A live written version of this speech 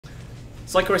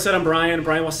So like I said, I'm Bryan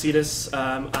Wasetis.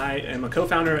 I am a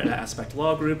co-founder at Aspect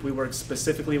Law Group. We work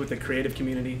specifically with the creative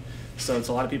community. So it's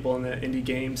a lot of people in the indie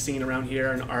game scene around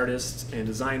here, and artists and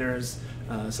designers,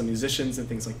 some musicians and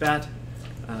things like that.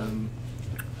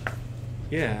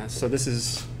 Yeah, so this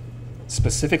is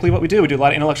specifically what we do. We do a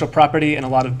lot of intellectual property and a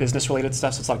lot of business-related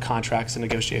stuff, so it's a lot of contracts and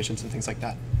negotiations and things like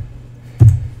that.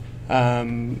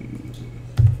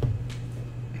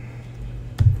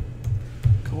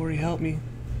 Corey, help me.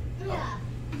 Yeah.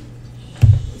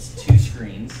 It's 2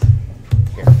 screens.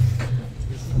 Here.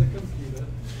 This is the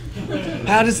computer.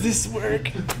 How does this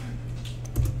work?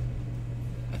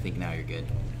 I think now you're good.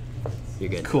 You're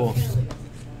good. Cool.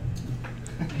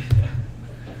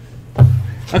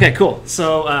 Okay, cool.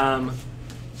 So,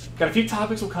 got a few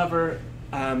topics we'll cover.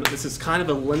 This is kind of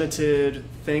a limited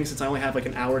thing since I only have like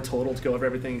an hour total to go over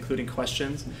everything, including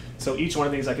questions. So each one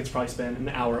of these I could probably spend an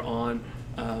hour on.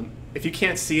 If you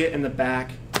can't see it in the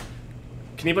back,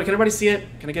 can everybody see it?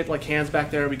 Can I get like hands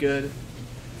back there? Are we good?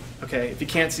 Okay, if you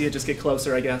can't see it, just get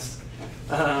closer, I guess.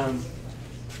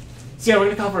 So yeah, we're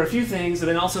going to cover a few things, and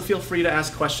then also feel free to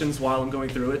ask questions while I'm going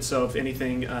through it. So if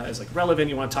anything is like relevant,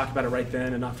 you want to talk about it right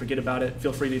then and not forget about it,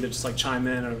 feel free to either just like chime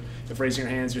in, or if raising your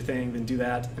hand is your thing, then do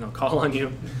that, and I'll call on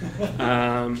you.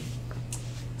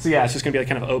 So yeah, it's just going to be like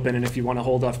kind of open, and if you want to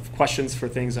hold off questions for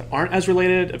things that aren't as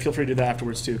related, feel free to do that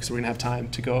afterwards too, because we're going to have time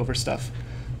to go over stuff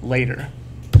later.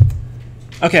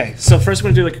 Okay, so first we're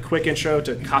going to do like a quick intro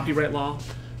to copyright law.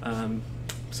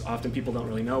 So often people don't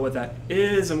really know what that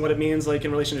is and what it means like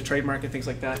in relation to trademark and things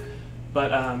like that.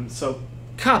 But so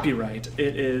copyright,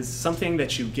 it is something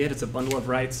that you get, it's a bundle of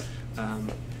rights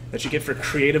that you get for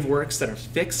creative works that are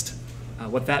fixed.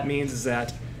 What that means is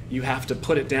that you have to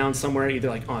put it down somewhere, either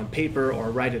like on paper or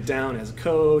write it down as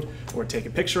code or take a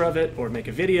picture of it or make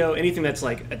a video, anything that's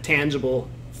like a tangible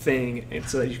thing, and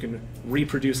so that you can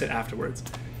reproduce it afterwards.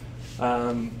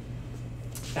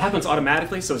 It happens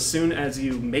automatically, so as soon as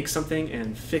you make something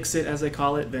and fix it, as they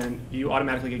call it, then you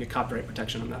automatically get copyright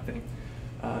protection on that thing.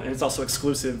 And it's also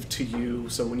exclusive to you,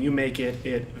 so when you make it,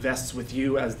 it vests with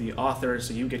you as the author,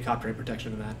 so you get copyright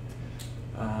protection of that.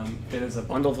 It is a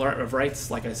bundle of rights,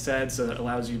 like I said, so that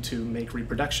allows you to make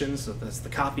reproductions, so that's the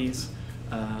copies,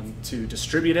 to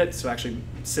distribute it, so actually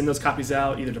send those copies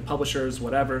out, either to publishers,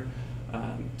 whatever,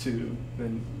 to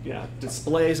then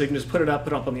display, so you can just put it up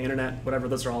on the internet, whatever.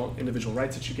 Those are all individual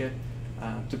rights that you get.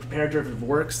 To prepare derivative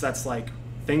works, that's like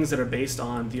things that are based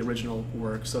on the original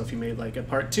work. So if you made like a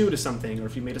part 2 to something, or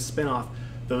if you made a spin-off,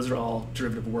 those are all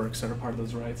derivative works that are part of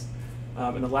those rights.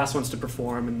 And the last one's to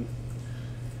perform, and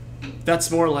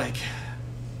that's more like,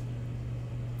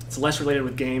 it's less related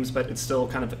with games, but it's still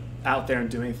kind of out there and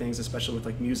doing things, especially with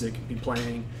like music, be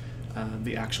playing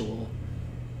the actual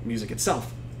music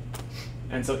itself.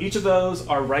 And so each of those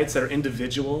are rights that are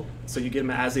individual, so you get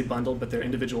them as a bundle, but they're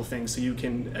individual things, so you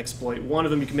can exploit one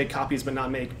of them, you can make copies but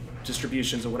not make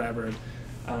distributions or whatever,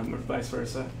 or vice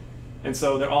versa. And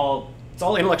so it's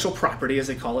all intellectual property, as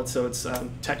they call it, so it's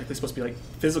technically supposed to be like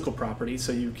physical property,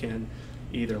 so you can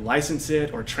either license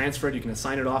it or transfer it, you can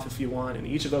assign it off if you want, and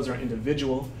each of those are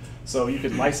individual. So you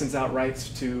could license out rights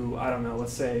to, I don't know,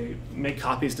 let's say make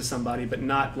copies to somebody, but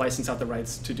not license out the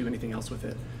rights to do anything else with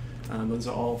it. Those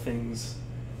are all things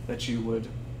that you would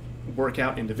work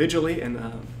out individually, and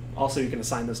also you can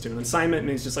assign those to. An assignment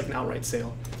means just like an outright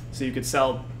sale. So you could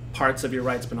sell parts of your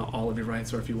rights, but not all of your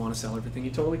rights, or if you want to sell everything, you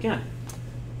totally can.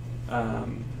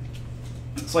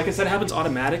 So like I said, it happens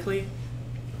automatically,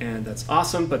 and that's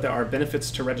awesome, but there are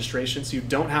benefits to registration, so you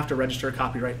don't have to register a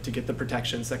copyright to get the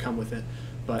protections that come with it.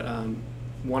 But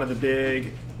one of the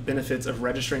big benefits of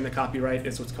registering the copyright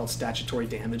is what's called statutory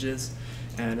damages.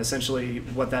 And essentially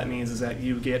what that means is that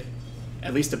you get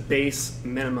at least a base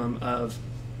minimum of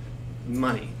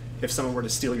money if someone were to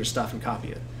steal your stuff and copy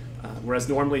it. Whereas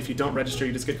normally if you don't register,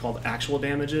 you just get called actual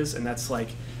damages, and that's like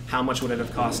how much would it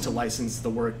have cost to license the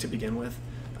work to begin with.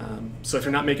 So if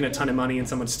you're not making a ton of money and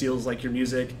someone steals like your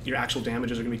music, your actual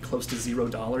damages are going to be close to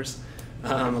 $0,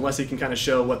 unless you can kind of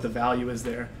show what the value is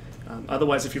there.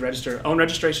 Otherwise, if you register, own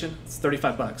registration, it's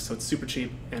 35 bucks, so it's super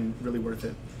cheap and really worth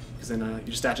it. Because then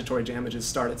your statutory damages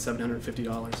start at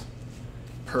 $750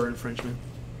 per infringement.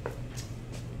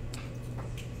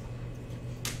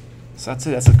 So that's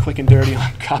it. That's a quick and dirty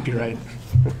on copyright.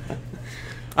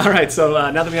 All right, so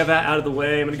now that we have that out of the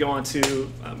way, I'm going to go on to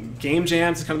game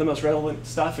jams. It's kind of the most relevant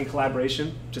stuff in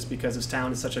collaboration, just because this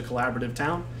town is such a collaborative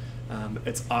town.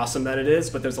 It's awesome that it is,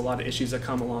 but there's a lot of issues that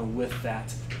come along with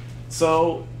that.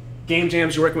 So game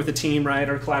jams, you're working with a team, right,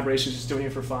 or collaboration, just doing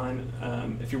it for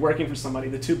fun. If you're working for somebody,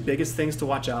 the two biggest things to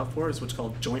watch out for is what's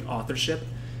called joint authorship,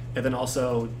 and then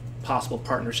also possible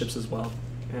partnerships as well.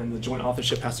 And the joint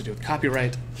authorship has to do with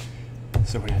copyright.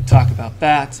 So we're going to talk about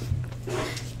that.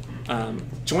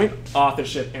 Joint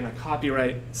authorship in a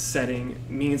copyright setting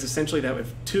means essentially that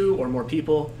if two or more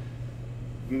people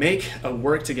make a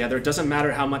work together, it doesn't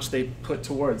matter how much they put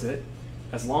towards it,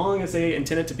 as long as they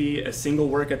intend it to be a single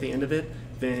work at the end of it,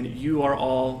 then you are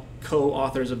all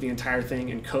co-authors of the entire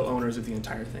thing and co-owners of the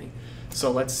entire thing. So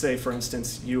let's say, for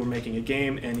instance, you were making a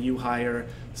game and you hire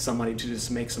somebody to just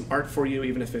make some art for you,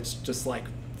 even if it's just like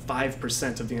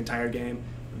 5% of the entire game.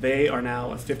 They are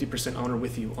now a 50% owner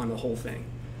with you on the whole thing.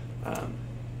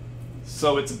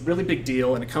 So it's a really big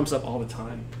deal, and it comes up all the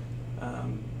time.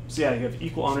 So yeah, you have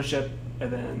equal ownership,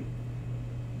 and then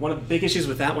one of the big issues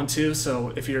with that one too,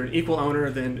 so if you're an equal owner,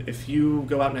 then if you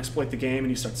go out and exploit the game and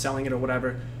you start selling it or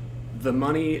whatever, the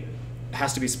money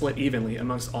has to be split evenly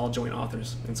amongst all joint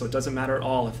authors. And so it doesn't matter at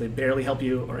all if they barely help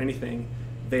you or anything,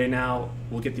 they now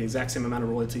will get the exact same amount of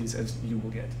royalties as you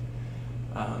will get.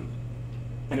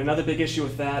 And another big issue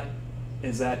with that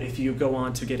is that if you go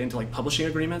on to get into like publishing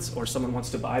agreements, or someone wants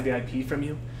to buy the IP from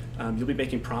you, you'll be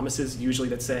making promises usually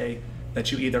that say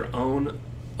that you either own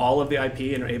all of the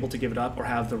IP and are able to give it up, or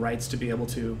have the rights to be able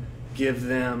to give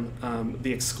them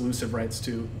the exclusive rights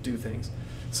to do things.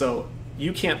 So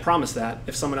you can't promise that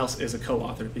if someone else is a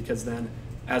co-author, because then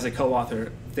as a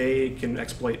co-author, they can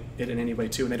exploit it in any way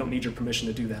too, and they don't need your permission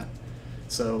to do that.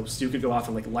 So you could go off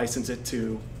and like license it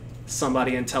to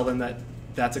somebody and tell them that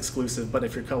that's exclusive, but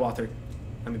if you're co-author,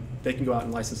 I mean, they can go out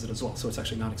and license it as well, so it's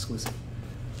actually not exclusive.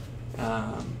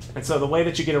 And so the way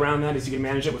that you get around that is you can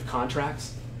manage it with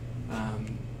contracts.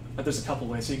 But there's a couple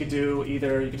ways. So you could do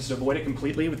either, you could just avoid it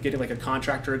completely with getting like a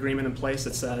contractor agreement in place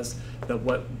that says that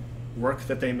what work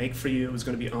that they make for you is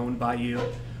going to be owned by you.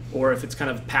 Or if it's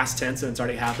kind of past tense and it's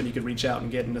already happened, you could reach out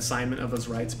and get an assignment of those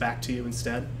rights back to you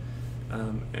instead.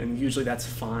 And usually that's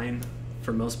fine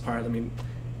for most part. I mean,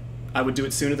 I would do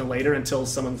it sooner than later until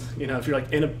someone's, you know, if you're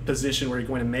like in a position where you're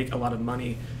going to make a lot of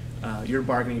money, your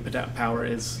bargaining power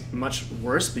is much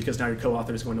worse, because now your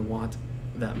co-author is going to want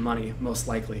that money, most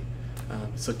likely.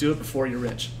 So do it before you're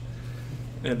rich.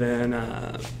 And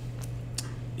then,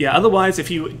 yeah, otherwise,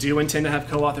 if you do intend to have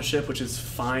co-authorship, which is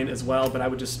fine as well, but I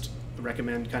would just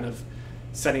recommend kind of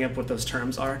setting up what those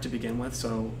terms are to begin with.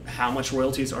 So how much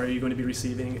royalties are you going to be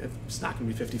receiving? It's not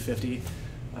going to be 50-50.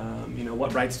 You know,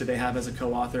 what rights do they have as a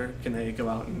co-author? Can they go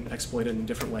out and exploit it in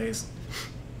different ways?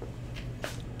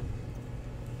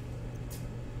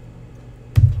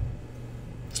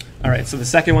 All right, so the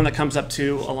second one that comes up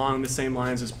too along the same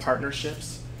lines is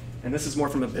partnerships. And this is more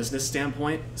from a business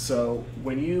standpoint. So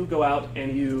when you go out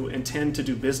and you intend to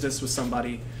do business with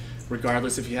somebody,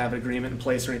 regardless if you have an agreement in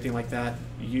place or anything like that,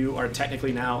 you are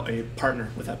technically now a partner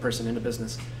with that person in a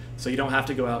business. So you don't have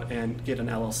to go out and get an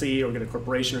LLC or get a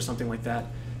corporation or something like that.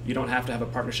 You don't have to have a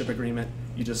partnership agreement.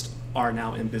 You just are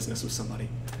now in business with somebody.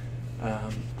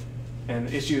 And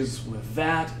the issues with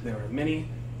that, there are many,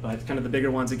 but kind of the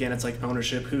bigger ones, again, it's like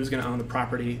ownership. Who's going to own the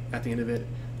property at the end of it?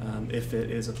 If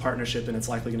it is a partnership, then it's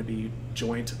likely going to be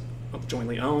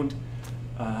jointly owned.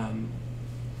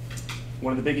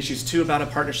 One of the big issues too about a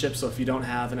partnership, so if you don't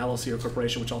have an LLC or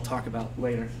corporation, which I'll talk about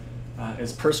later,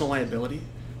 is personal liability.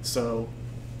 So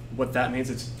what that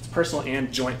means is it's personal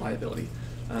and joint liability.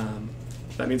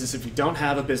 That means is if you don't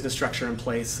have a business structure in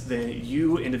place, then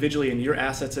you individually and your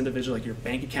assets individually, like your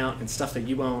bank account and stuff that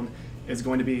you own, is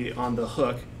going to be on the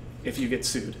hook if you get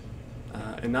sued.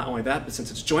 And not only that, but since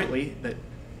it's jointly, that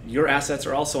your assets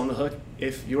are also on the hook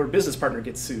if your business partner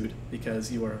gets sued,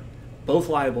 because you are both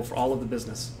liable for all of the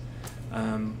business.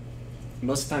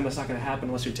 Most of the time that's not going to happen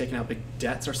unless you're taking out big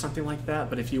debts or something like that,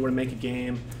 but if you were to make a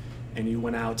game and you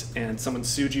went out and someone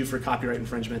sued you for copyright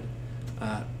infringement,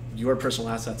 your personal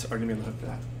assets are going to be on the hook for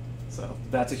that. So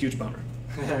that's a huge bummer.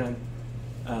 And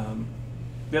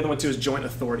the other one too is joint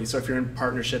authority. So if you're in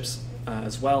partnerships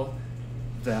as well,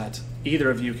 that either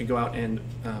of you can go out and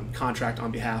contract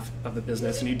on behalf of the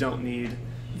business, and you don't need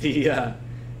the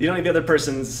other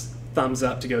person's thumbs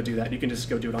up to go do that. You can just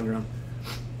go do it on your own.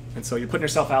 And so you're putting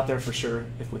yourself out there for sure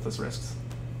with those risks.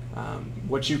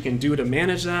 What you can do to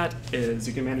manage that is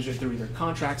you can manage it through either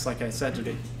contracts, like I said, to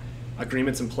get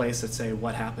agreements in place that say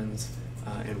what happens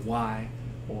and why,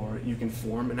 or you can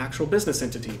form an actual business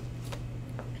entity.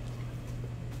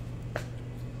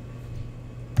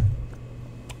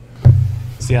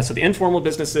 So yeah, so the informal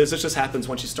businesses, this just happens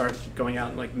once you start going out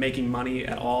and like making money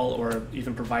at all, or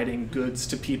even providing goods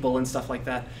to people and stuff like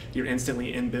that. You're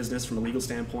instantly in business from a legal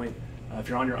standpoint. If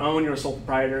you're on your own, you're a sole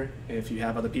proprietor. If you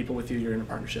have other people with you, you're in a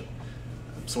partnership.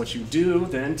 So what you do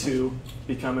then to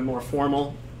become a more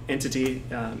formal entity,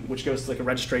 which goes to like a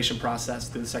registration process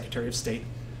through the Secretary of State.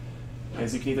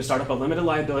 is you can either start up a limited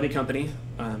liability company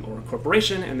or a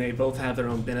corporation, and they both have their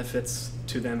own benefits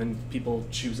to them, and people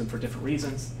choose them for different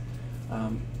reasons.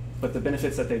 But the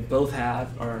benefits that they both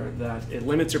have are that it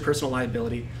limits your personal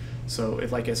liability. So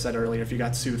if, like I said earlier, if you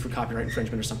got sued for copyright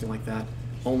infringement or something like that,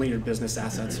 only your business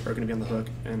assets are going to be on the hook,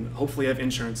 and hopefully have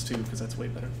insurance too, because that's way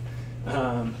better.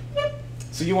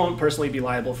 So you won't personally be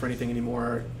liable for anything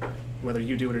anymore, whether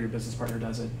you do it or your business partner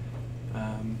does it.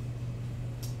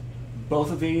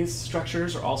 Both of these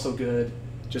structures are also good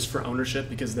just for ownership,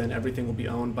 because then everything will be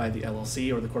owned by the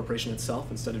LLC or the corporation itself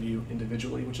instead of you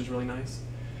individually, which is really nice.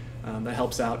 That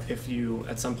helps out if you,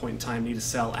 at some point in time, need to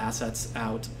sell assets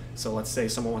out. So let's say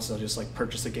someone wants to just like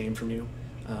purchase a game from you.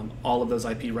 All of those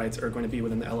IP rights are going to be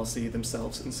within the LLC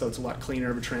themselves, and so it's a lot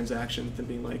cleaner of a transaction than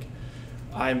being like,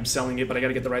 I'm selling it, but I got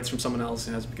to get the rights from someone else,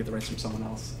 and I have to get the rights from someone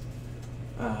else.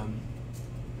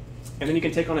 And then you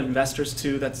can take on investors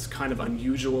too. That's kind of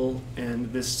unusual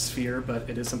in this sphere, but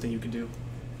it is something you can do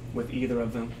with either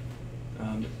of them.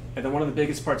 And then one of the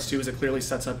biggest parts too is it clearly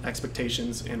sets up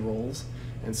expectations and roles.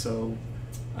 And so,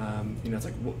 it's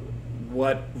like,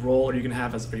 what role are you going to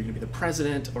have? Are you going to be the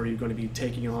president, or are you going to be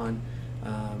taking on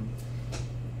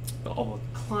all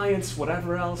the clients,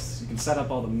 whatever else? You can set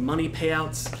up all the money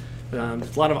payouts.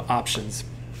 There's a lot of options.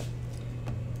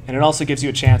 And it also gives you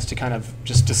a chance to kind of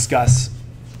just discuss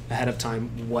ahead of time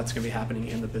what's going to be happening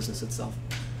in the business itself.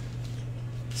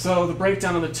 So the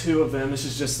breakdown of the two of them, this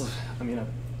is just, a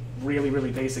really,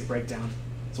 really basic breakdown.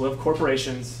 So we have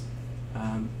corporations.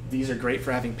 These are great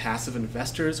for having passive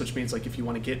investors, which means like if you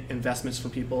want to get investments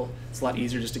from people, it's a lot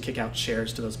easier just to kick out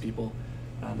shares to those people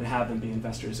and have them be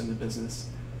investors in the business.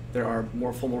 There are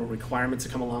more formal requirements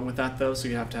that come along with that though, so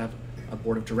you have to have a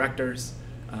board of directors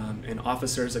and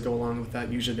officers that go along with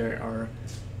that. Usually there are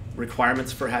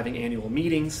requirements for having annual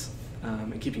meetings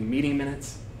and keeping meeting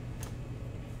minutes.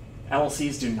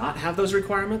 LLCs do not have those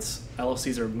requirements.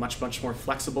 LLCs are much, much more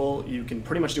flexible. You can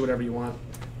pretty much do whatever you want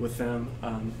with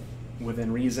them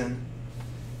within reason.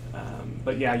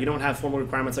 But yeah, you don't have formal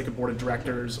requirements like a board of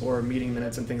directors or meeting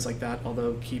minutes and things like that,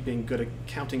 although keeping good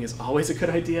accounting is always a good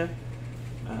idea.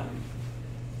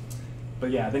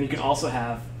 But yeah, then you can also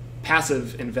have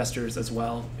passive investors as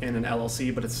well in an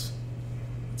LLC, but it's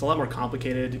a lot more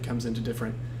complicated. It comes into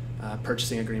different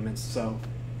purchasing agreements. So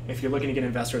if you're looking to get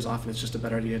investors, often it's just a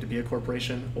better idea to be a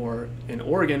corporation. Or in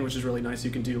Oregon, which is really nice,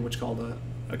 you can do what's called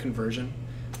a conversion.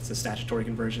 It's a statutory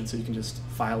conversion, so you can just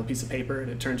file a piece of paper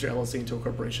and it turns your LLC into a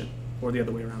corporation, or the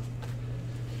other way around.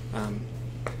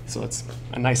 So it's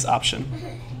a nice option.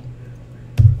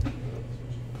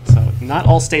 So not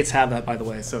all states have that, by the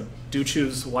way, so do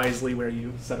choose wisely where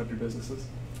you set up your businesses.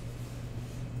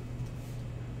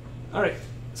 All right.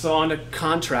 So on to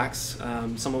contracts.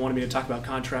 Someone wanted me to talk about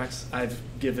contracts. I've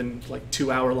given like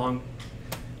 2-hour-long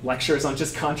lectures on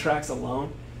just contracts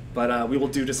alone, but we will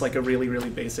do just like a really, really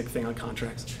basic thing on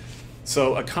contracts.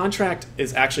 So a contract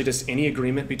is actually just any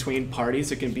agreement between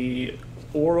parties. It can be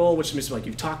oral, which means like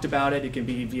you've talked about it. It can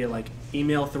be via like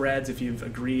email threads if you've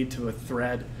agreed to a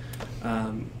thread.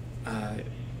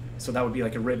 So that would be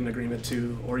like a written agreement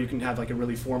too, or you can have like a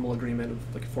really formal agreement,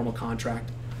 like a formal contract.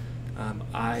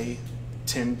 I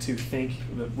tend to think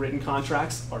that written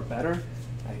contracts are better.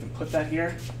 I can put that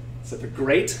here. So they're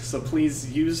great, so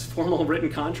please use formal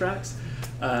written contracts.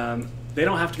 They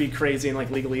don't have to be crazy and like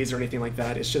legalese or anything like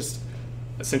that. It's just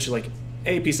essentially like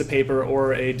a piece of paper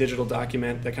or a digital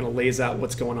document that kind of lays out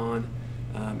what's going on,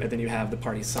 and then you have the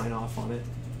parties sign off on it.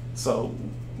 So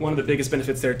one of the biggest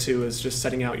benefits there too is just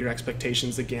setting out your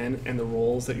expectations again and the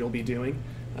roles that you'll be doing.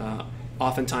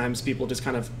 Oftentimes people just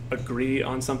kind of agree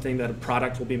on something, that a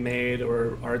product will be made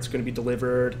or it's going to be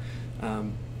delivered,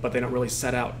 but they don't really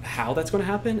set out how that's going to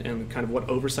happen and kind of what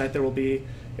oversight there will be,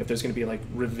 if there's going to be like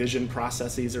revision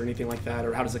processes or anything like that,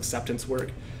 or how does acceptance work.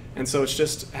 And so it's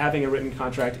just having a written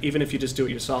contract, even if you just do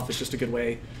it yourself, it's just a good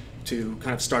way to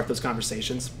kind of start those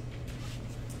conversations.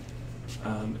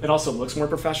 It also looks more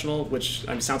professional, which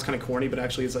sounds kind of corny, but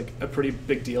actually is like a pretty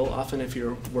big deal often if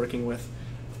you're working with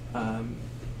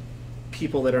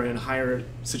people that are in higher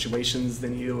situations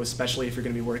than you, especially if you're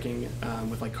going to be working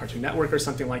with like Cartoon Network or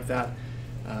something like that,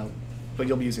 but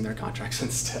you'll be using their contracts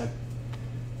instead.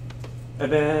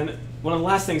 And then one of the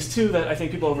last things too that I think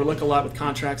people overlook a lot with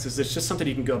contracts is it's just something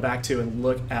you can go back to and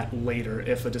look at later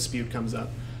if a dispute comes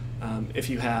up. If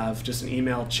you have just an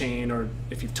email chain or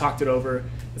if you've talked it over,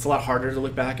 it's a lot harder to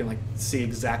look back and like see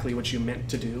exactly what you meant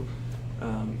to do.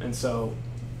 And so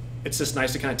it's just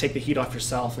nice to kind of take the heat off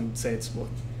yourself and say, well,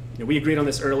 we agreed on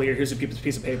this earlier, here's a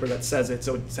piece of paper that says it,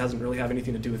 so it doesn't really have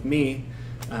anything to do with me.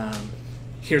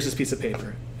 Here's this piece of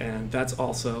paper. And that's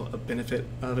also a benefit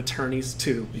of attorneys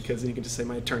too, because then you can just say,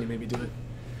 my attorney made me do it.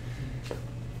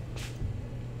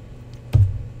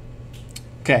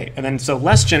 Okay, and then so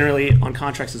less generally on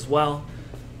contracts as well.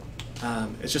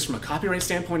 It's just from a copyright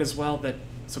standpoint as well that,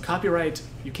 so copyright,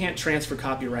 you can't transfer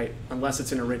copyright unless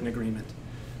it's in a written agreement.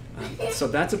 So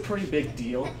that's a pretty big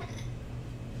deal.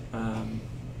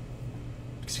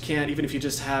 Because you can't, even if you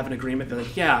just have an agreement, they're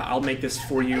like, yeah, I'll make this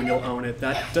for you and you'll own it.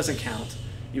 That doesn't count.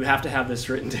 You have to have this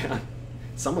written down.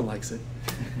 Someone likes it.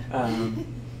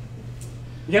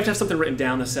 You have to have something written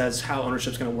down that says how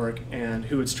ownership's going to work and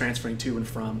who it's transferring to and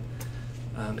from.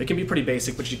 It can be pretty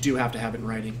basic, but you do have to have it in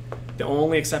writing. The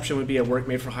only exception would be a work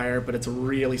made for hire, but it's a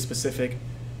really specific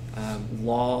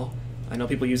law. I know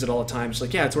people use it all the time. It's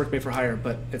like, yeah, it's work made for hire,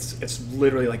 but it's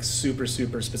literally like super,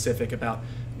 super specific about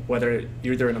whether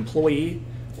you're either an employee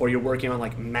or you're working on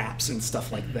like maps and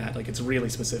stuff like that. Like, it's really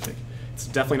specific. It's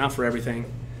definitely not for everything.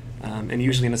 And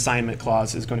usually an assignment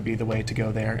clause is going to be the way to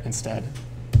go there instead.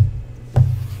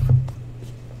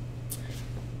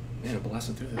 Man, I'm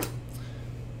blasting through this.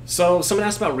 So someone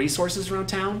asked about resources around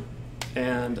town,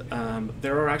 and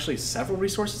there are actually several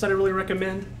resources that I really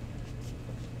recommend.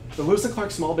 The Lewis and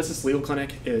Clark Small Business Legal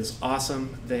Clinic is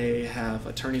awesome. They have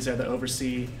attorneys there that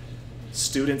oversee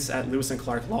students at Lewis and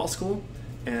Clark Law School,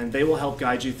 and they will help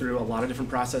guide you through a lot of different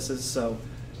processes. So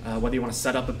whether you want to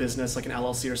set up a business like an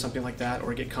LLC or something like that,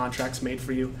 or get contracts made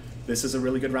for you, this is a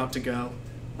really good route to go.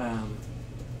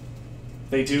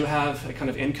 They do have a kind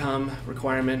of income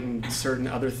requirement and certain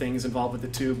other things involved with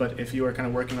it too, but if you are kind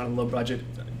of working on a low budget,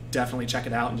 definitely check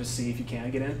it out and just see if you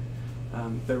can get in.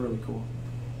 They're really cool.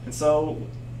 And so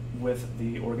with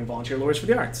the Oregon Volunteer Lawyers for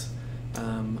the Arts,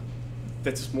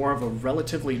 that's more of a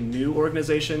relatively new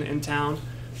organization in town,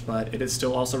 but it is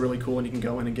still also really cool, and you can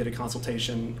go in and get a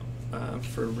consultation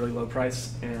for a really low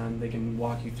price, and they can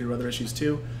walk you through other issues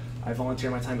too. I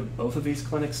volunteer my time at both of these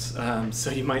clinics,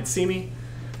 so you might see me.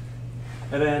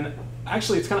 And then,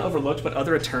 actually, it's kind of overlooked, but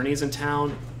other attorneys in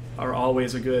town are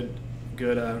always a good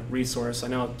resource. I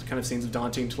know it kind of seems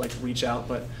daunting to like reach out,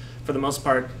 but for the most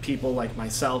part, people like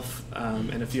myself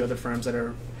and a few other firms that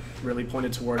are really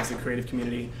pointed towards the creative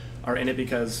community are in it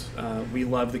because we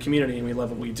love the community and we love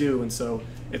what we do, and so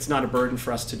it's not a burden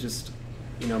for us to just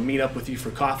meet up with you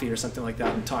for coffee or something like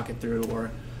that and talk it through.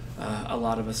 Or a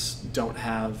lot of us don't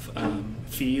have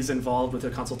fees involved with a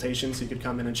consultation, so you could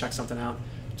come in and check something out.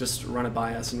 Just run it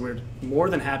by us, and we're more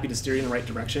than happy to steer you in the right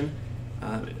direction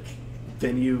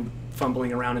than you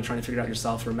fumbling around and trying to figure it out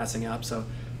yourself or messing up. So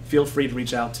feel free to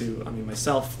reach out to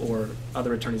myself or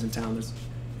other attorneys in town.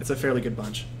 It's a fairly good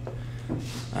bunch.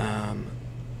 And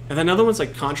then other ones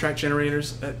like contract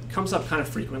generators, that comes up kind of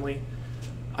frequently.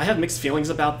 I have mixed feelings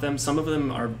about them. Some of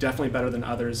them are definitely better than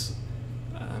others.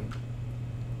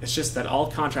 It's just that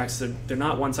all contracts, they're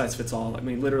not one size fits all. I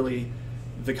mean, literally,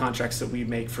 the contracts that we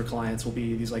make for clients will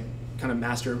be these like kind of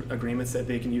master agreements that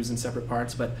they can use in separate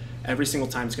parts, but every single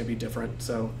time it's going to be different.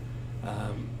 So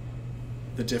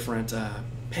the different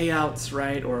payouts,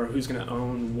 right, or who's going to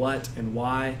own what and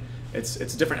why, it's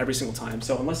different every single time.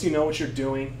 So unless you know what you're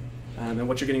doing and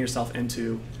what you're getting yourself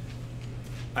into,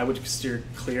 I would steer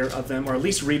clear of them, or at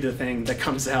least read the thing that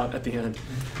comes out at the end.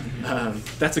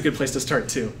 That's a good place to start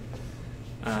too.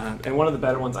 And one of the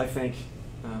better ones, I think,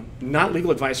 not legal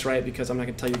advice, right, because I'm not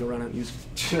going to tell you to go run out and use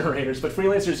generators, but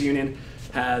Freelancers Union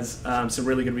has some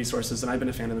really good resources, and I've been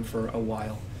a fan of them for a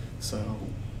while. So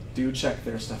do check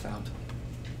their stuff out.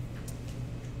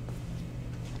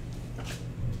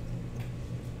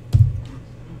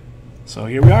 So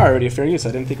here we are, already a fair use.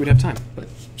 I didn't think we'd have time, but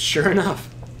sure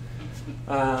enough.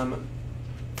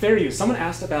 Fair use. Someone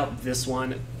asked about this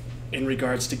one in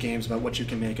regards to games, about what you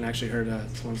can make, and I actually heard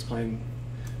someone's playing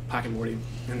Pocket Morty.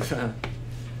 And,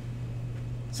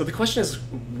 so the question is,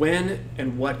 when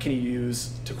and what can you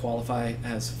use to qualify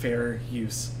as fair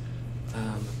use?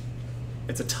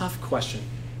 It's a tough question,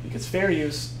 because fair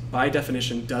use, by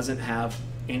definition, doesn't have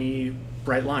any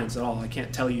bright lines at all. I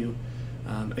can't tell you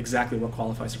exactly what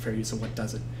qualifies for fair use and what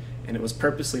doesn't. And it was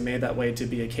purposely made that way to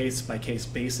be a case-by-case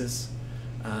basis,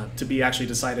 to be actually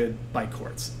decided by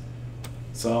courts.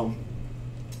 So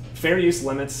fair use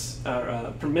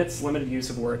permits limited use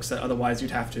of works that otherwise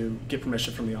you'd have to get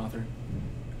permission from the author.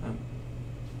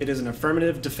 It is an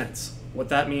affirmative defense. What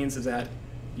that means is that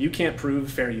you can't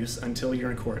prove fair use until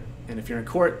you're in court. And if you're in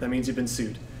court, that means you've been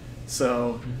sued.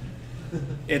 So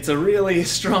it's a really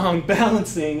strong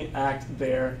balancing act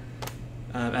there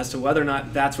as to whether or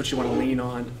not that's what you want to lean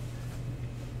on.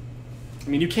 I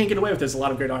mean, you can't get away with this. A lot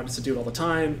of great artists that do it all the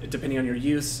time, depending on your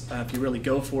use, if you really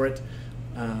go for it.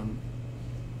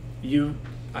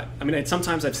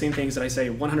 Sometimes I've seen things that I say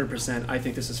 100%, I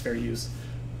think this is fair use.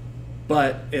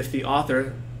 But if the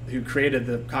author who created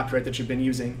the copyright that you've been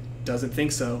using doesn't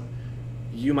think so,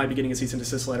 you might be getting a cease and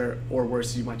desist letter, or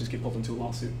worse, you might just get pulled into a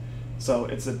lawsuit. So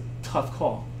it's a tough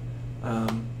call.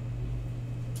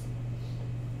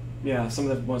 Yeah, some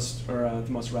of the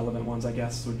most relevant ones, I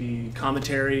guess, would be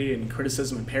commentary and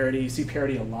criticism and parody. You see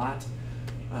parody a lot.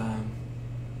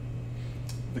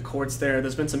 The courts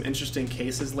there's been some interesting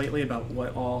cases lately about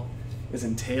what all is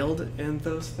entailed in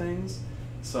those things.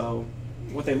 So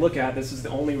what they look at, this is the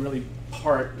only really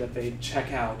part that they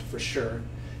check out for sure,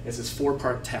 is this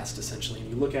 4-part test, essentially. And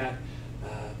you look at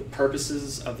the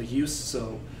purposes of the use,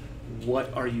 so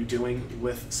what are you doing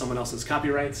with someone else's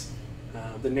copyrights,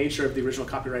 the nature of the original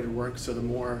copyrighted work, so the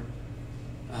more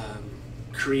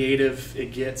creative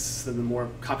it gets, then the more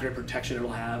copyright protection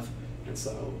it'll have, and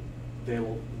so they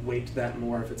will weight that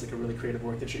more if it's like a really creative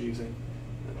work that you're using.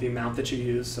 The amount that you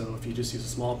use, so if you just use a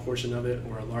small portion of it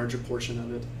or a larger portion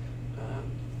of it,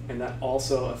 and that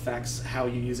also affects how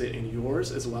you use it in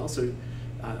yours as well. So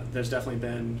there's definitely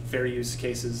been fair use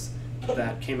cases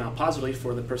that came out positively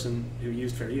for the person who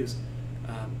used fair use,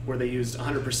 where they used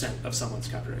 100% of someone's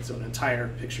copyright, so an entire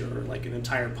picture or like an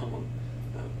entire poem.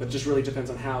 But it just really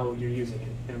depends on how you're using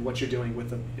it and what you're doing with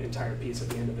the entire piece at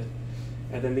the end of it.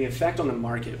 And then the effect on the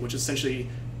market, which is essentially,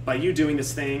 by you doing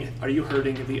this thing, are you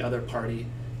hurting the other party?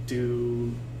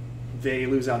 Do they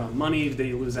lose out on money? Do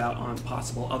they lose out on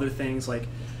possible other things? Like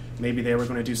maybe they were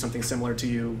going to do something similar to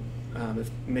you,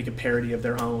 make a parody of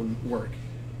their own work.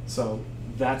 So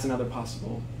that's another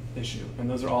possible issue. And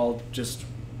those are all just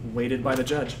weighted by the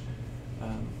judge.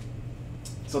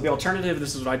 So the alternative,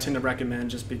 this is what I tend to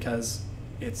recommend just because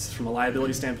it's, from a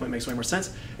liability standpoint, makes way more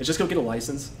sense, is just go get a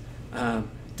license.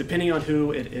 Depending on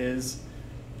who it is,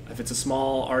 if it's a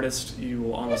small artist, you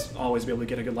will almost always be able to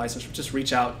get a good license. Just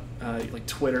reach out, like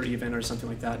Twitter even or something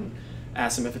like that, and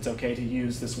ask them if it's okay to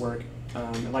use this work.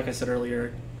 And like I said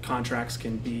earlier, contracts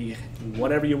can be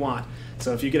whatever you want.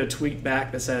 So if you get a tweet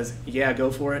back that says, yeah,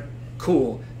 go for it,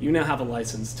 cool. You now have a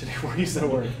license to use that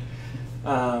work.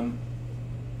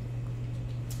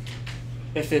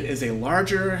 If it is a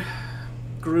larger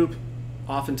group,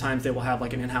 oftentimes they will have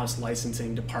like an in-house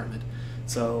licensing department.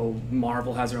 So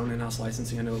Marvel has their own in-house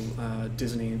licensing. I know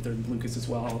Disney, Lucas as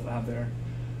well, have their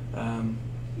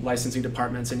licensing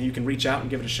departments, and you can reach out and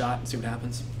give it a shot and see what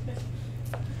happens.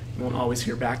 You won't always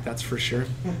hear back, that's for sure.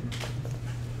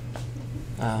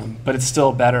 But it's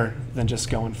still better than just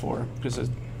going for, because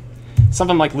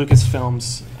something like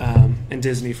Lucasfilms and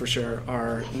Disney for sure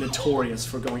are notorious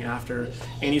for going after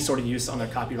any sort of use on their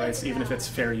copyrights, even if it's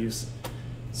fair use.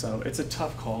 So it's a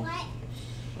tough call.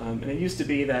 And it used to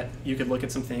be that you could look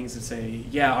at some things and say,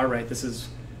 yeah, all right, this is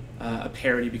a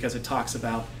parody because it talks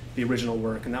about the original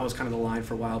work, and that was kind of the line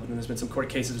for a while. But then there's been some court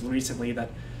cases recently that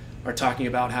are talking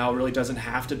about how it really doesn't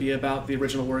have to be about the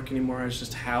original work anymore. It's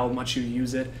just how much you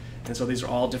use it. And so these are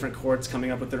all different courts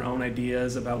coming up with their own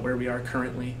ideas about where we are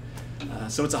currently.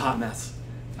 So it's a hot mess.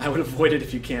 I would avoid it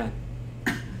if you can.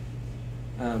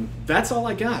 That's all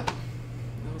I got.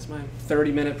 That was my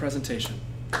 30-minute presentation.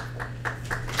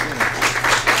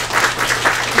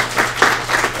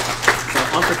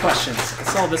 On for questions. I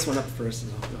saw this one up first.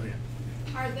 And I'll go here.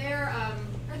 Are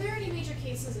there any major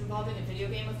cases involving a video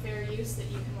game of fair use that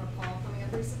you can recall coming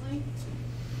up recently?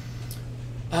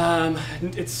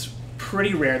 It's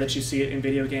pretty rare that you see it in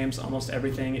video games. Almost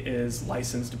everything is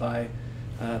licensed by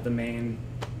the main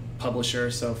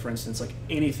publisher. So, for instance, like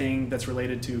anything that's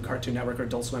related to Cartoon Network or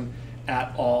Adult Swim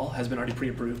at all has been already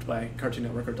pre-approved by Cartoon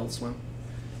Network or Adult Swim.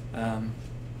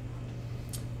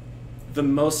 The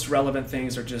most relevant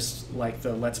things are just like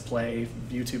the Let's Play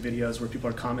YouTube videos where people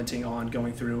are commenting on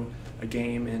going through a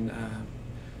game and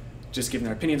just giving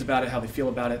their opinions about it, how they feel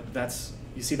about it.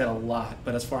 You see that a lot.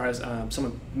 But as far as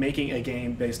someone making a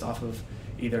game based off of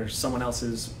either someone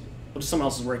else's, or just someone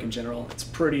else's work in general, it's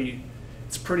pretty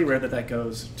rare that that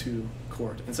goes to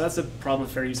court. And so that's a problem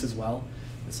with fair use as well.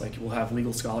 It's like we'll have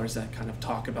legal scholars that kind of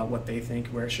talk about what they think,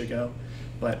 where it should go,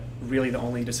 but really the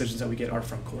only decisions that we get are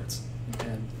from courts.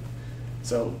 And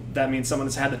so that means someone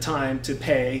has had the time to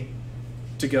pay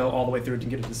to go all the way through to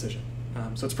get a decision.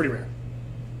 So it's pretty rare.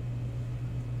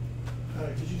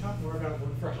 Could you talk more about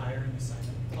work for hire and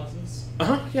assignment clauses?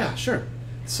 Yeah, sure.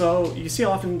 So you see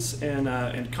often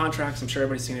in contracts, I'm sure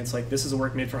everybody's seen it, it's like this is a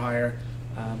work made for hire,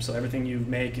 so everything you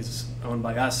make is owned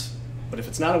by us, but if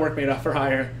it's not a work made for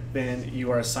hire, then you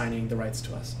are assigning the rights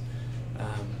to us.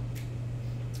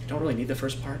 You don't really need the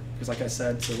first part, because like I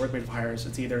said, so work made for hire,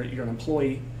 it's either you're an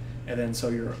employee, and then so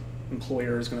your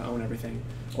employer is going to own everything,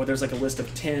 or there's like a list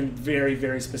of 10 very,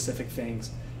 very specific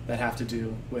things that have to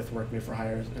do with work made for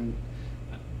hire. And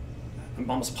I'm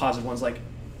almost positive one's like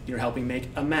you're helping make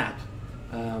a map.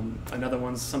 Another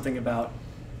one's something about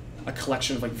a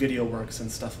collection of like video works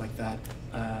and stuff like that.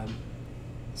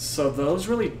 So those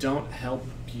really don't help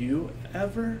you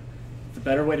ever. The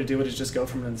better way to do it is just go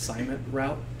from an assignment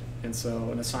route. And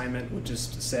so an assignment would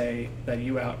just say that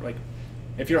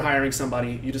if you're hiring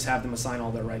somebody, you just have them assign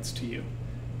all their rights to you.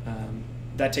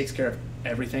 That takes care of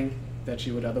everything that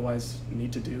you would otherwise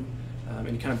need to do.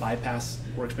 And you kind of bypass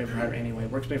Works Made for Hire anyway.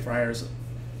 Works Made for Hire is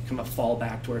kind of a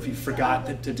fallback to where if you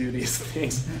forgot to do these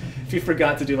things, if you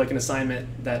forgot to do like an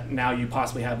assignment, that now you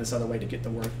possibly have this other way to get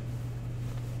the work.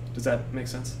 Does that make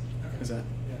sense? Okay. Is that?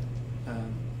 Yeah.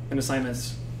 An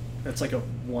assignment, that's like a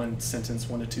 1 sentence,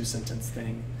 1 to 2 sentence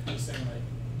thing. I'm just saying, like,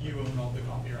 you own all the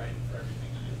copyright for everything.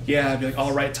 Yeah, it'd be like,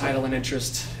 I'll write title and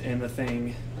interest in the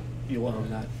thing, you'll own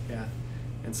that, yeah.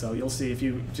 And so you'll see if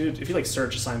you like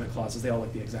search assignment clauses, they all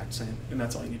look the exact same, and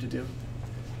that's all you need to do.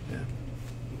 Yeah.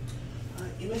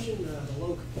 You mentioned the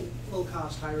low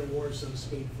cost, high reward, so to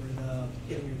speak, for the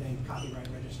getting your thing copyright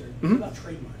registered. What about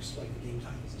trademarks, like the game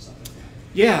titles and stuff like that?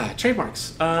 Yeah,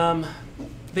 trademarks.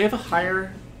 They have a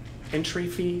higher entry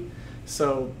fee.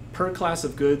 So per class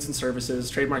of goods and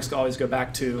services, trademarks always go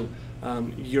back to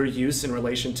your use in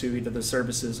relation to either the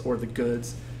services or the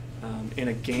goods. In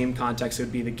a game context, it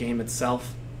would be the game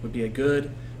itself would be a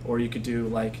good, or you could do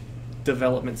like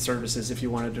development services if you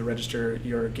wanted to register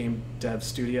your game dev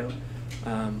studio.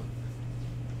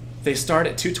 They start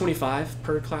at $225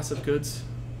 per class of goods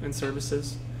and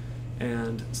services.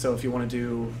 And so if you want to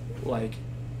do like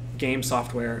game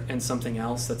software and something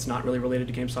else that's not really related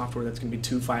to game software, that's going to be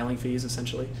 2 filing fees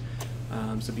essentially.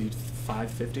 So it'd be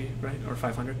 $550, right, or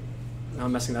 $500. Now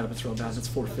I'm messing that up. It's real bad. It's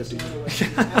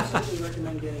 $450. I absolutely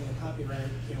recommend getting a copyright,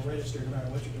 registered no matter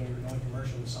what you're doing. You're going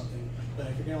commercial or something. But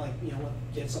if you're going to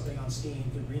get something on Steam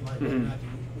through Greenlight,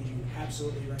 would you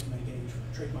absolutely recommend getting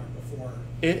a trademark before?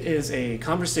 It is a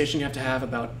conversation you have to have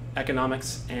about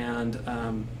economics and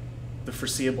the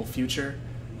foreseeable future.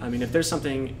 I mean, if there's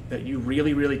something that you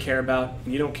really, really care about,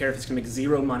 and you don't care if it's going to make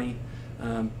 0 money.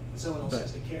 Someone else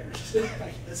has to care.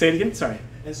 Say it again? Sorry.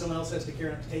 And someone else has to care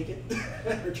enough to take it?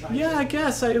 Or try Yeah, to. I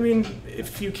guess. I mean,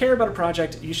 if you care about a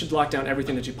project, you should lock down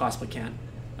everything that you possibly can.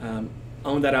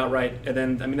 Own that outright, and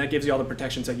then, I mean, that gives you all the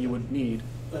protections that you would need.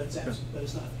 But it's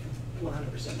not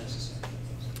 100% necessary.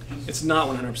 It's not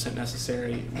 100%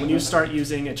 necessary. When you start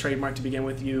using a trademark to begin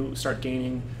with, you start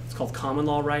gaining what's called common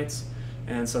law rights,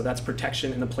 and so that's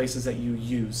protection in the places that you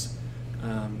use.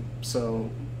 So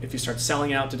if you start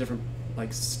selling out to different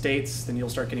states, then you'll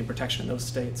start getting protection in those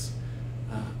states.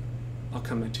 I'll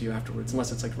come back to you afterwards,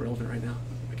 unless it's relevant right now.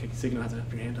 Okay, so you don't have to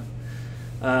have your hand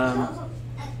up.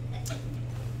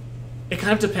 It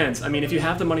kind of depends. I mean, if you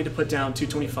have the money to put down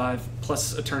 $225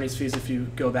 plus attorney's fees if you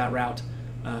go that route,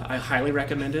 I highly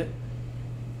recommend it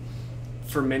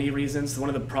for many reasons. One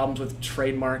of the problems with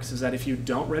trademarks is that if you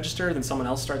don't register, then someone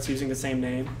else starts using the same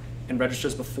name and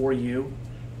registers before you.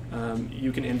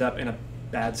 You can end up in a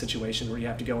bad situation where you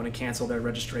have to go in and cancel their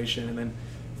registration and then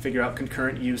figure out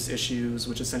concurrent use issues,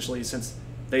 which essentially, since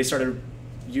they started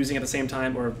using at the same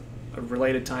time or a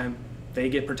related time, they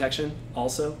get protection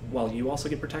also, while you also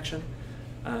get protection.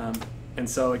 And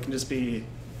so it can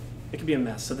be a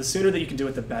mess. So the sooner that you can do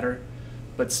it, the better.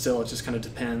 But still, it just kind of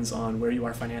depends on where you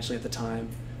are financially at the time.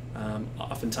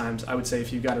 Oftentimes, I would say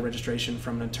if you got a registration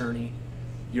from an attorney,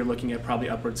 you're looking at probably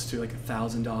upwards to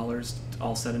 $1,000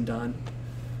 all said and done.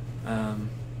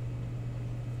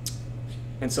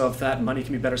 And so if that money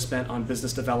can be better spent on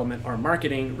business development or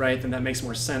marketing, right, then that makes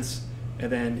more sense.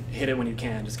 And then hit it when you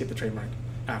can, just get the trademark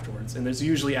afterwards. And there's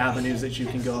usually avenues that you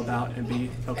can go about and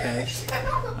be okay.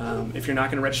 If you're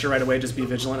not going to register right away, just be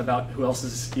vigilant about who else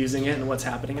is using it and what's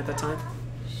happening at that time.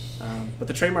 But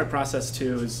the trademark process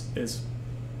too is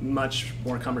much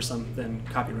more cumbersome than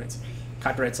copyrights.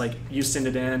 Copyrights, you send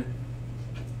it in,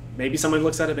 maybe someone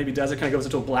looks at it, maybe does it, kind of goes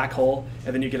into a black hole,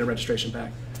 and then you get a registration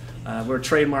back. Where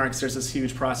trademarks, there's this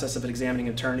huge process of examining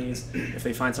attorneys. If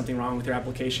they find something wrong with your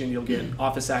application, you'll get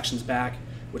office actions back,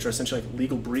 which are essentially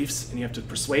legal briefs, and you have to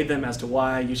persuade them as to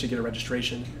why you should get a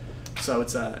registration. So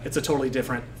it's a totally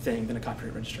different thing than a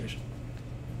copyright registration.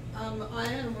 I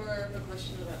had more of a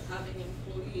question about having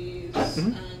employees, Mm-hmm.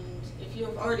 and if you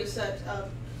have already set up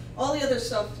all the other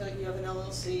stuff, like you have an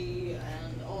LLC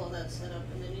and all of that set up,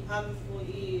 and then you have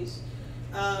employees,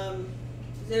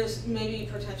 there's maybe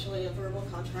potentially a verbal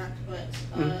contract, but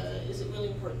is it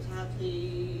really important to have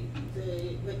the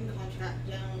written contract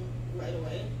down right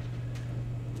away?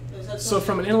 So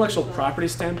from an intellectual property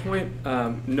standpoint,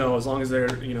 no, as long as they're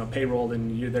payrolled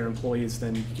and you're their employees,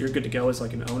 then you're good to go as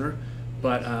an owner.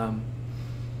 But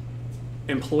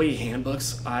employee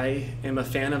handbooks, I am a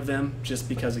fan of them just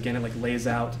because, again, it lays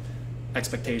out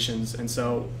expectations, and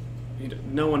so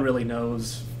no one really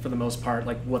knows for the most part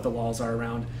what the laws are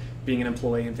around being an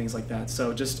employee and things like that.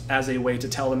 So just as a way to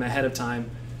tell them ahead of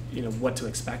time, what to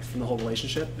expect from the whole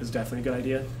relationship is definitely a good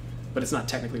idea, but it's not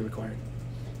technically required.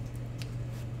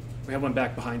 We have one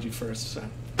back behind you first. So.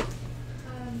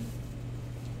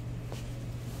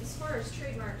 As far as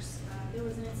trademarks, there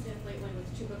was an incident lately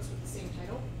with 2 books with the same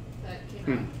title that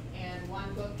came out, and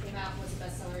one book came out and was a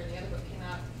bestseller, and the other book came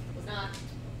out was not.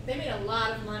 They made a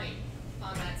lot of money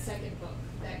on that second book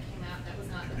that came out that was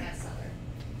not the bestseller.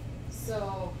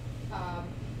 So,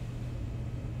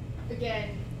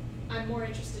 again, I'm more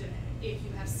interested in if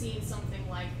you have seen something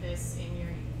like this in your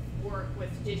work with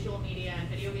digital media and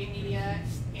video game media,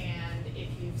 and if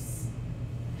you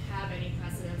have any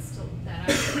precedents that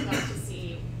I would love to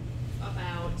see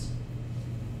about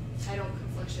title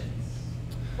conflictions,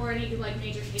 or any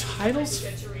major cases titles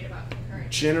that might be good to read about concurrent.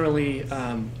 Generally,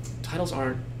 titles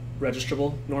aren't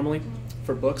registrable normally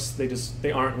for books.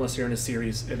 They aren't unless you're in a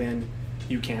series, and then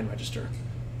you can register.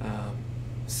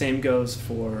 Same goes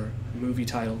for movie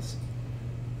titles.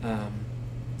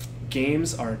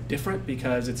 Games are different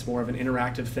because it's more of an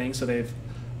interactive thing, so they've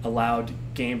allowed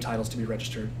game titles to be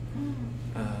registered.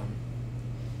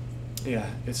 Yeah,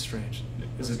 it's strange.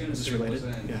 Is this related?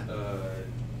 Yeah.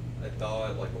 I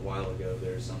thought like a while ago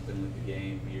there was something with the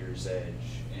game Mirror's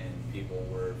Edge, and people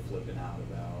were flipping out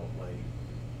about like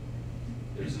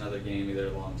there's another game either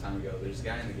a long time ago. There's a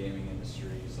guy in the gaming industry,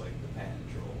 he's like the patent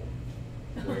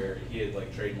troll, where he had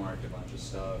like trademarked a bunch of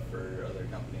stuff for other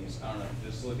companies. I don't know,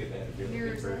 just look at that if you're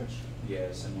Mirror's looking for Edge?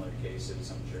 yeah, similar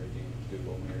cases. I'm sure if you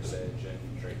Google Mirror's Edge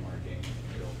and trademarking,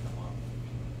 it'll come up.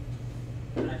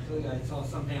 Actually, I saw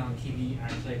something on TV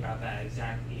actually about that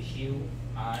exact issue.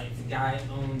 It's a guy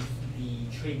owns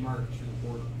the trademark to the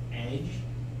word edge.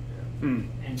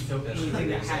 And so That's anything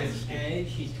that Mirror's has Edge.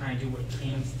 edge, he's trying to do what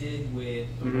Kings did with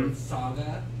the word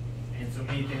saga. And so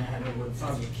anything that had the word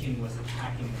saga, King was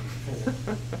attacking them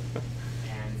for.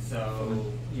 And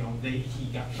so, he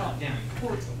got shot down in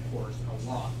court, of course, a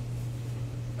lot.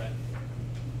 But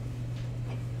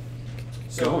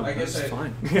So I guess that's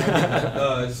fine.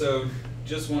 so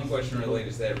just one question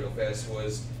related to that real fast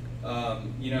was,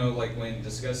 like when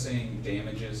discussing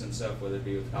damages and stuff, whether it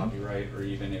be with copyright or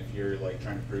even if you're like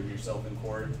trying to prove yourself in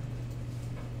court,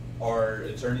 are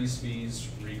attorney's fees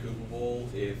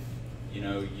recoupable if,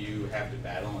 you have to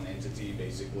battle an entity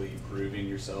basically proving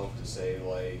yourself to say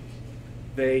like...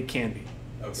 They can be.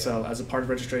 Okay. So as a part of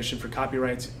registration for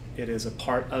copyrights, it is a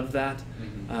part of that,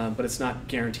 but it's not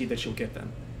guaranteed that you'll get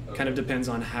them. Okay. Kind of depends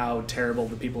on how terrible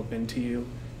the people have been to you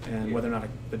and Yeah. whether or not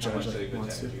the How judge much they've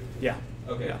wants to. attacked you. Yeah.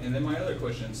 Okay, Yeah. and then my other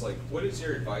question is like, what is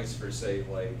your advice for say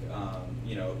like,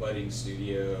 a budding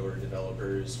studio or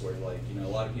developers where like, a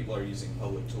lot of people are using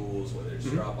public tools, whether it's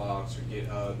Dropbox or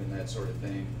GitHub and that sort of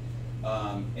thing.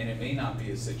 And it may not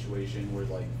be a situation where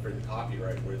like for the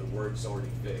copyright where the work's already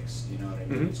fixed, you know what I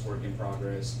mean? It's work in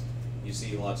progress. You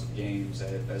see lots of games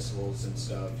at festivals and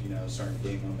stuff, starting to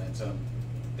gain momentum.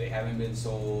 They haven't been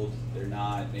sold, they're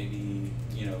not maybe,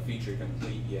 feature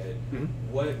complete yet.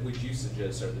 What would you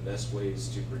suggest are the best ways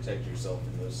to protect yourself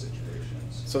in those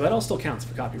situations? So that all still counts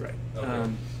for copyright.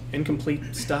 Okay.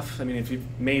 Incomplete stuff, I mean, if you've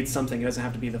made something, it doesn't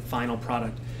have to be the final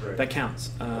product. Right. That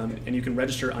counts. Okay. And you can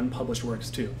register unpublished works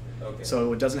too. Okay.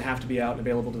 So it doesn't have to be out and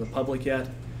available to the public yet.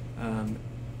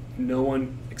 No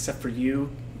one except for you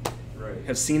Right.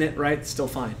 has seen it, right? It's still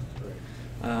fine.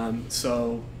 Right.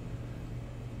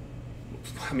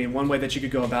 I mean, one way that you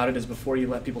could go about it is before you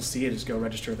let people see it, is go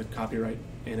register the copyright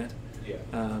in it. Yeah.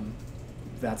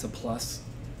 That's a plus.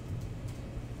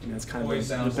 That's kind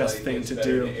Always of the sounds best like thing it's to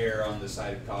better do. to err on the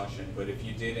side of caution, but if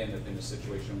you did end up in a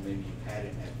situation where maybe you had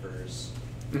it at first,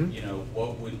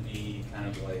 what would be kind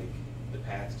of like the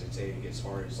path to take as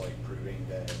far as like proving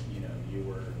that, you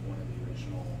were one of the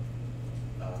original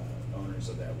owners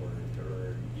of that work,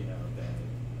 or,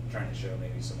 that trying to show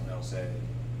maybe someone else had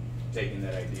taken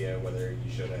that idea, whether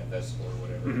you showed at a festival or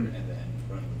whatever, and then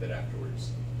run with it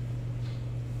afterwards.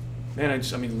 Man,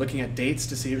 I mean, looking at dates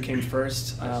to see who came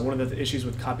first. One of the issues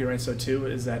with copyright, so too,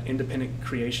 is that independent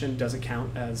creation doesn't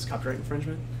count as copyright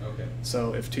infringement. Okay.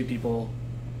 So if two people,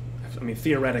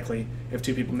 theoretically, if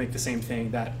two people make the same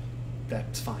thing,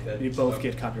 that's fine. You That's both okay.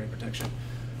 get copyright protection.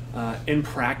 In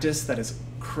practice, that is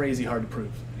crazy hard to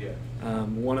prove. Yeah.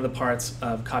 One of the parts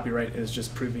of copyright is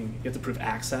just proving, you have to prove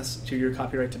access to your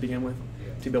copyright to begin with,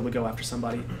 to be able to go after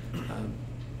somebody,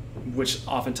 which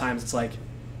oftentimes it's like,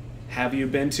 have you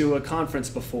been to a conference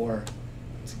before?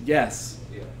 Yes.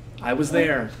 Yeah. I was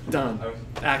there. Done. Okay.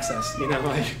 Access.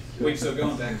 Like. Wait, so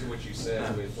going back to what you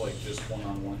said with like just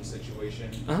one-on-one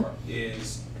situation,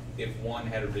 is if one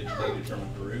had originated from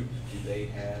a group, do they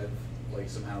have like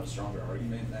somehow a stronger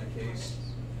argument in that case?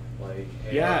 Like,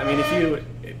 hey, Yeah, I mean,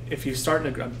 if you start in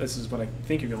a group, this is what I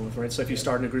think you're going with, right? So if you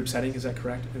start in a group setting, is that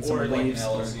correct? And or someone like an leaves,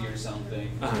 LLC or something,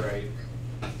 Uh-huh. right?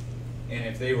 And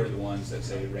if they were the ones that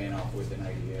say ran off with an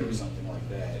idea or something like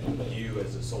that, you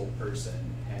as a sole person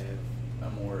have a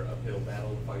more uphill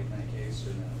battle to fight in that case,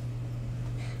 or no?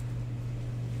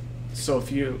 So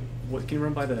if you, what can you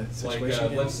run by the situation?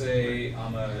 Like, let's say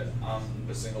I'm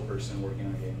a single person working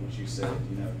on a game, which you said,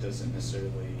 doesn't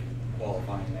necessarily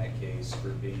qualify in that case for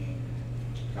being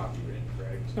copywritten,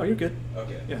 correct? Oh, you're good.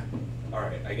 Okay. Yeah. All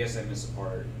right. I guess I missed the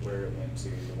part where it went to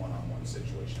the one-on-one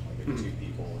situation. Like if two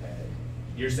people had,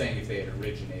 you're saying if they had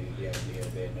originated the idea,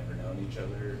 they had never known each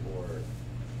other, or?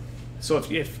 So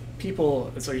if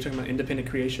people, so you're talking about independent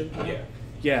creation? Yeah.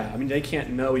 Yeah, I mean, they can't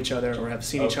know each other or have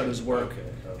seen each Okay, other's work. okay.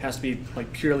 It has to be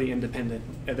like purely independent,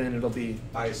 and then it'll be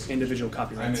I see. individual I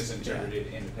copyrights.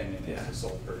 misinterpreted independent Yeah. as a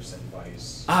sole person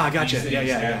vice. Ah, gotcha. These things Yeah,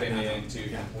 yeah, yeah. happen No, no. in two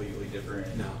Yeah. completely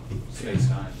different No. space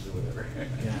times or whatever.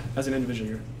 Yeah, as an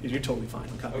individual, you're totally fine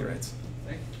with copyrights.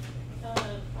 Thank you.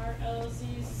 Are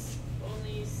LLCs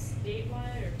only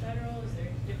statewide or federal? Is there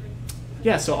different?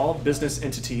 Yeah, so all business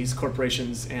entities,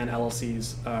 corporations, and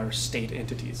LLCs are state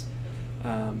entities.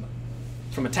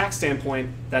 From a tax standpoint,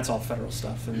 that's all federal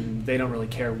stuff, and they don't really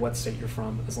care what state you're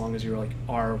from as long as you're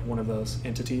are one of those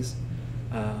entities.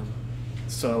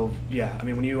 So yeah, I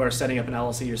mean, when you are setting up an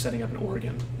LLC, you're setting up an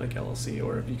Oregon like LLC,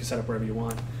 or you can set up wherever you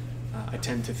want. I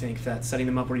tend to think that setting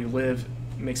them up where you live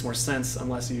makes more sense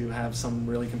unless you have some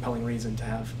really compelling reason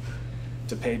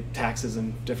to pay taxes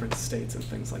in different states and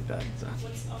things like that. So.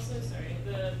 What's also,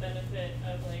 the benefit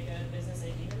of like a business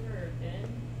ID number or BIN?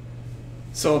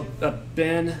 So a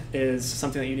BIN is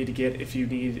something that you need to get if you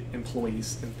need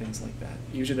employees and things like that.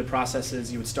 Usually the process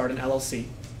is you would start an LLC,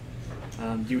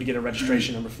 you would get a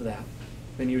registration number for that.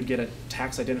 Then you would get a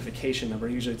tax identification number,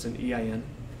 usually it's an EIN,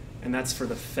 and that's for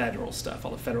the federal stuff,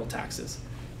 all the federal taxes.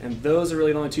 And those are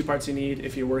really the only two parts you need.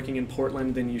 If you're working in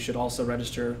Portland, then you should also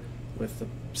register with the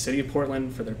city of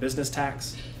Portland for their business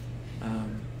tax.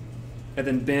 And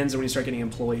then BINs are when you start getting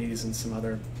employees and some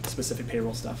other specific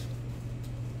payroll stuff.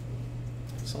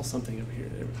 I saw something over here.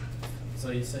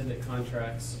 So you said that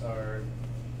contracts are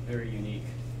very unique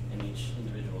in each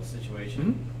individual situation.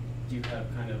 Mm-hmm. Do you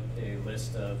have kind of a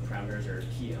list of parameters or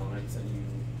key elements that you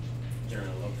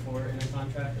generally look for in a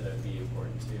contract, or that would be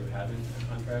important to have in a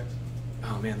contract?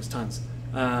 Oh man, there's tons.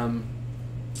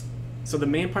 So the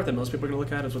main part that most people are going to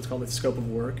look at is what's called the scope of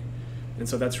work. And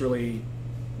so that's really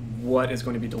what is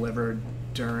going to be delivered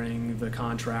during the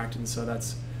contract. And so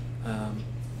that's,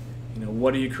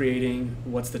 what are you creating?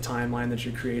 What's the timeline that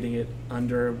you're creating it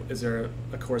under? Is there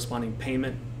a corresponding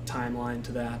payment timeline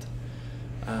to that?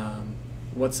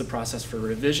 What's the process for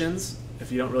revisions?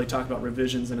 If you don't really talk about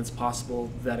revisions, then it's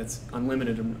possible that it's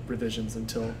unlimited revisions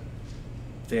until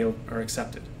they are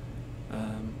accepted.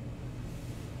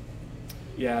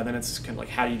 Then it's kind of like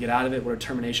how do you get out of it, where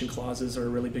termination clauses are a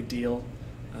really big deal.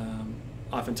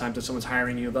 Oftentimes if someone's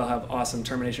hiring you, they'll have awesome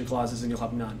termination clauses and you'll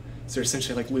have none. So you're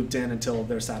essentially like looped in until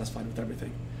they're satisfied with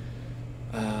everything.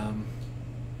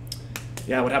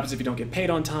 What happens if you don't get paid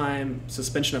on time?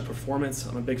 Suspension of performance,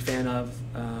 I'm a big fan of.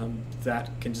 That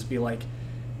can just be like,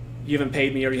 you haven't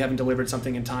paid me or you haven't delivered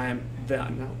something in time.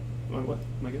 What?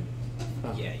 Am I good?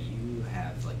 Oh. Yeah, you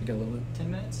have like You got a little bit?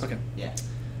 10 minutes? Okay.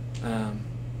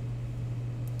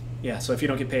 Yeah. So if you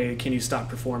don't get paid, can you stop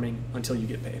performing until you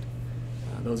get paid?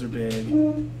 Those are big.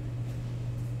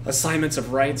 Assignments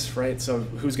of rights, right? So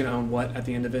who's going to own what at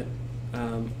the end of it?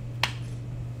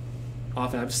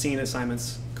 Often I've seen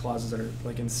assignments clauses that are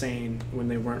like insane when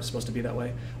they weren't supposed to be that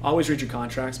way. Always read your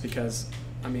contracts because,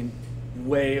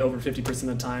 way over 50% of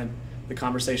the time, the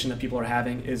conversation that people are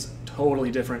having is totally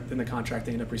different than the contract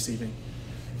they end up receiving.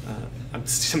 I'm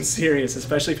serious,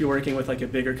 especially if you're working with like a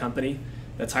bigger company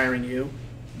that's hiring you.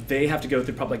 They have to go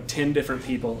through probably like 10 different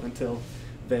people until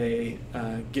they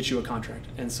get you a contract.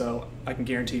 And so I can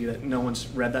guarantee you that no one's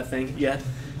read that thing yet.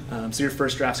 So your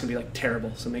first draft's gonna be like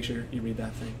terrible, so make sure you read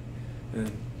that thing.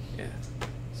 And, yeah.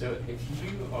 So if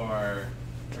you are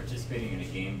participating in a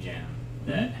game jam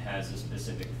that has a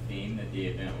specific theme that the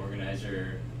event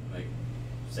organizer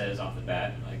says off the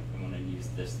bat, like we want to use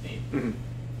this theme,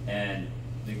 and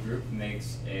the group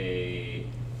makes a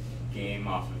game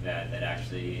off of that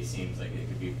actually seems like it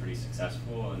could be pretty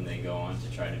successful, and they go on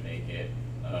to try to make it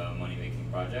a money-making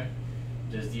project,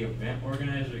 does the event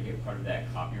organizer get part of that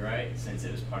copyright since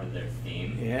it was part of their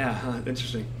theme? Yeah,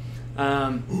 interesting.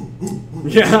 We're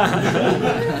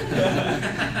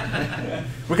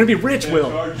gonna be rich, Will.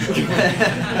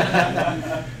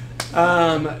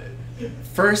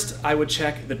 First, I would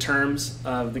check the terms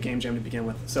of the game jam to begin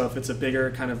with. So if it's a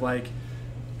bigger kind of like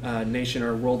nation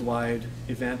or worldwide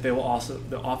event, they'll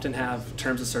often have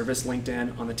terms of service linked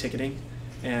in on the ticketing,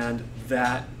 and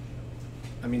that,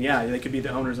 I mean, yeah, they could be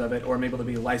the owners of it, or maybe they'll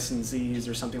be licensees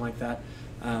or something like that.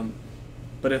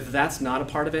 But if that's not a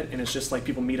part of it, and it's just like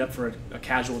people meet up for a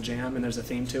casual jam and there's a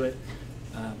theme to it,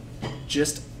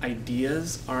 just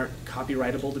ideas aren't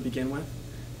copyrightable to begin with,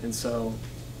 and so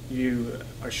you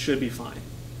should be fine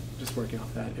just working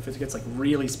off that. If it gets like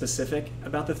really specific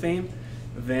about the theme,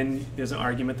 then there's an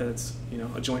argument that it's, you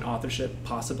know, a joint authorship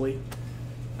possibly.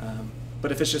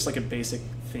 But if it's just like a basic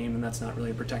theme, then that's not really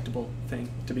a protectable thing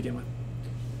to begin with.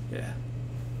 Yeah.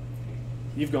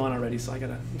 You've gone already, so I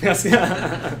gotta. Yes.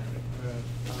 Yeah.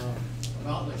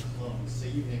 About like clones, say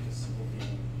you make a simple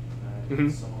game,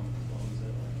 Mhm. someone clones it,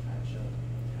 like patch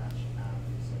app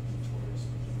is like notorious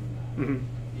for doing that. Mhm.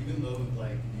 Even though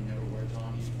like they never worked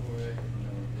on you for it, you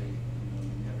know, they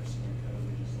you never see your code,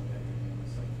 they just look at your game,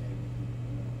 it's like, hey,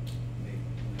 make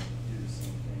do the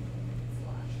same thing and make it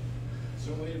flash. Is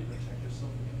there a way to protect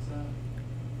yourself against that?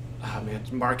 Ah, man,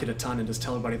 market a ton and just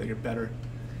tell everybody that you're better.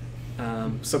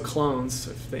 So clones,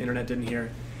 if the internet didn't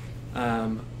hear,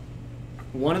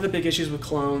 one of the big issues with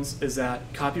clones is that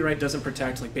copyright doesn't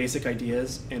protect like basic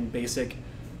ideas and basic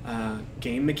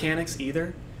game mechanics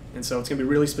either. And so it's going to be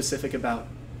really specific about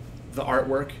the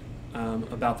artwork,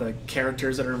 about the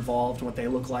characters that are involved and what they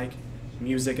look like,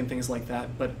 music and things like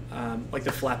that. But like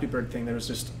the Flappy Bird thing, there was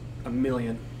just a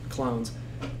million clones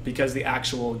because the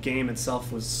actual game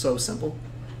itself was so simple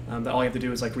that all you have to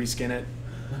do is like reskin it.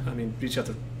 I mean, you just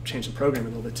have to change the program a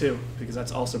little bit too, because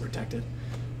that's also protected.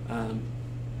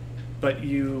 But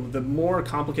the more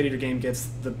complicated your game gets,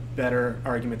 the better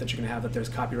argument that you're going to have that there's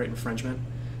copyright infringement.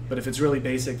 But if it's really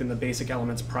basic, then the basic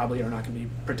elements probably are not going to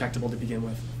be protectable to begin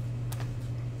with.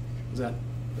 Is that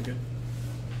good?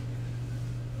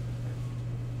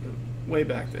 Way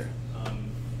back there.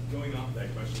 Going off of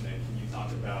that question then, can you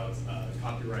talk about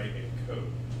copyright and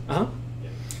code? Uh-huh. Yeah.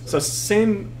 So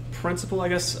same principle, I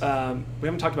guess. We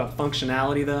haven't talked about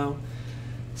functionality, though.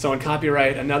 So in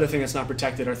copyright, another thing that's not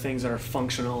protected are things that are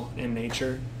functional in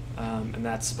nature, and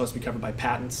that's supposed to be covered by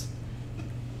patents.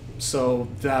 So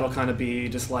that'll kind of be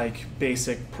just like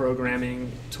basic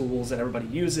programming tools that everybody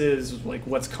uses, like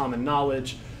what's common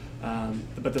knowledge.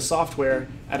 But the software,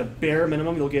 at a bare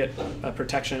minimum, you'll get a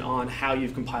protection on how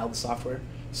you've compiled the software.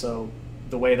 So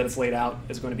the way that it's laid out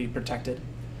is going to be protected.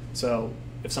 So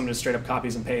if someone just straight up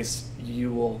copies and pastes,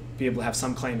 you will be able to have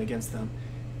some claim against them,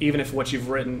 even if what you've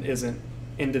written isn't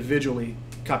individually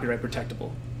copyright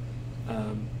protectable.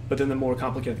 But then the more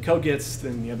complicated the code gets,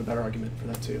 then you have a better argument for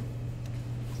that too.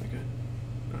 Is that good?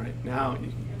 All right, now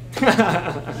you can.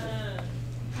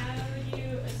 How do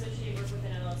you associate work with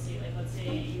an LLC? Like, let's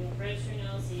say you register an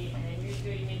LLC, and years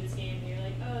ago you made this game, and you're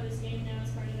like, oh, this game now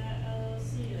is part of that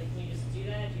LLC. Like, can you just do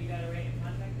that? Do you got to write a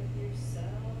contract with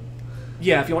yourself?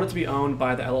 Yeah, if you want it to be owned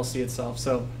by the LLC itself.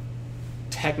 So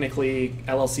technically,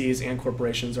 LLCs and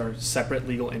corporations are separate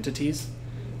legal entities.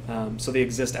 So they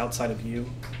exist outside of you.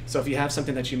 So if you have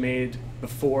something that you made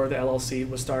before the LLC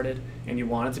was started and you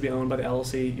want it to be owned by the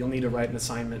LLC, you'll need to write an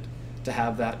assignment to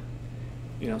have that,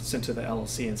 you know, sent to the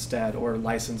LLC instead, or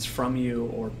licensed from you,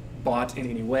 or bought in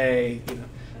any way. You know.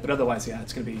 But otherwise, yeah,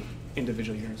 it's going to be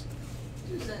individually yours.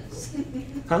 2 cents.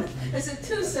 Huh? I said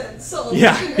 2 cents. Sold.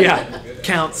 Yeah,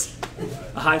 counts.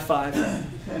 A high five.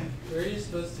 Where are you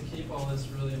supposed to keep all this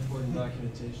really important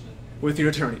documentation? With your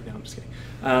attorney. No, I'm just kidding.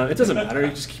 It doesn't matter. You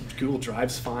just keep Google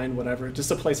Drive's fine, whatever.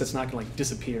 Just a place that's not going to like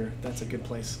disappear. That's a good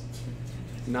place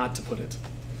not to put it.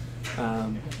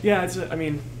 Yeah, I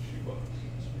mean,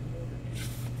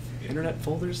 internet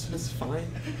folders is fine.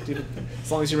 Dude,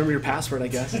 as long as you remember your password, I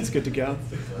guess it's good to go.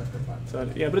 So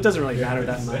yeah, but it doesn't really matter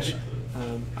that much.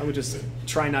 I would just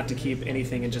try not to keep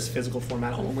anything in just physical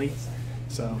format only.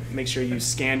 So make sure you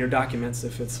scan your documents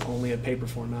if it's only a paper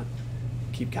format.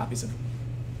 Keep copies of them.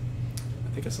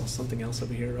 I think I saw something else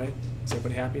over here, right? Is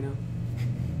everybody happy now?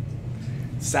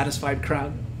 Satisfied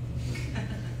crowd?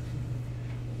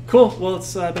 Cool. Well,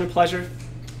 it's been a pleasure.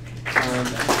 If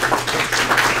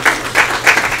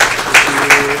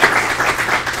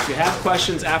you have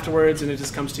questions afterwards and it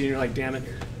just comes to you and you're like, damn it,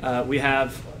 I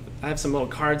have some little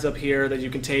cards up here that you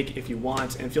can take if you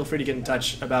want, and feel free to get in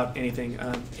touch about anything.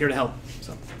 Here to help.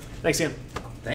 So, thanks again.